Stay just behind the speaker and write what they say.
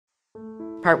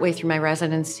Partway through my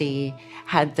residency,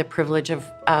 had the privilege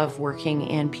of working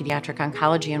in pediatric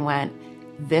oncology and went,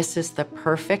 this is the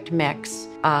perfect mix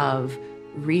of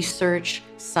research,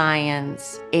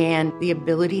 science, and the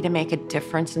ability to make a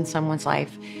difference in someone's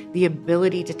life, the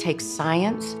ability to take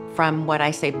science from what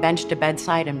I say bench to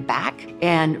bedside and back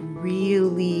and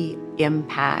really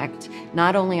impact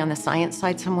not only on the science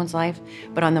side someone's life,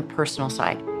 but on the personal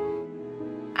side.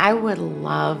 I would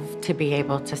love to be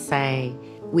able to say,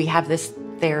 we have this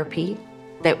therapy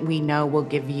that we know will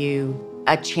give you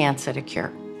a chance at a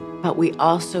cure, but we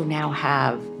also now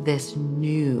have this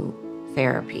new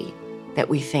therapy that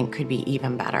we think could be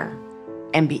even better,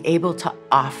 and be able to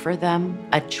offer them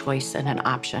a choice and an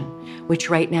option, which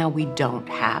right now we don't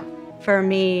have. For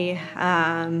me,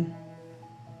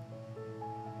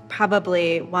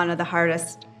 probably one of the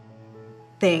hardest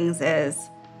things is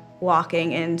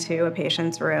walking into a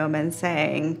patient's room and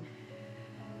saying,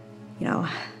 you know,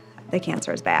 the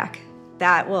cancer is back.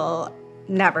 That will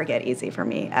never get easy for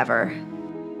me, ever.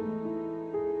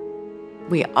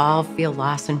 We all feel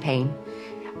loss and pain,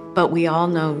 but we all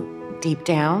know deep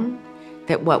down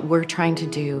that what we're trying to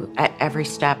do at every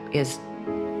step is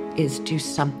do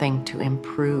something to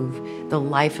improve the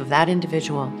life of that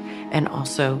individual and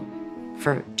also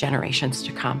for generations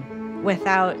to come.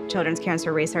 Without Children's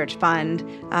Cancer Research Fund,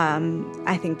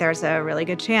 I think there's a really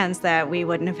good chance that we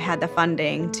wouldn't have had the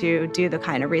funding to do the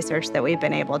kind of research that we've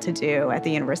been able to do at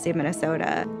the University of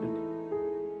Minnesota.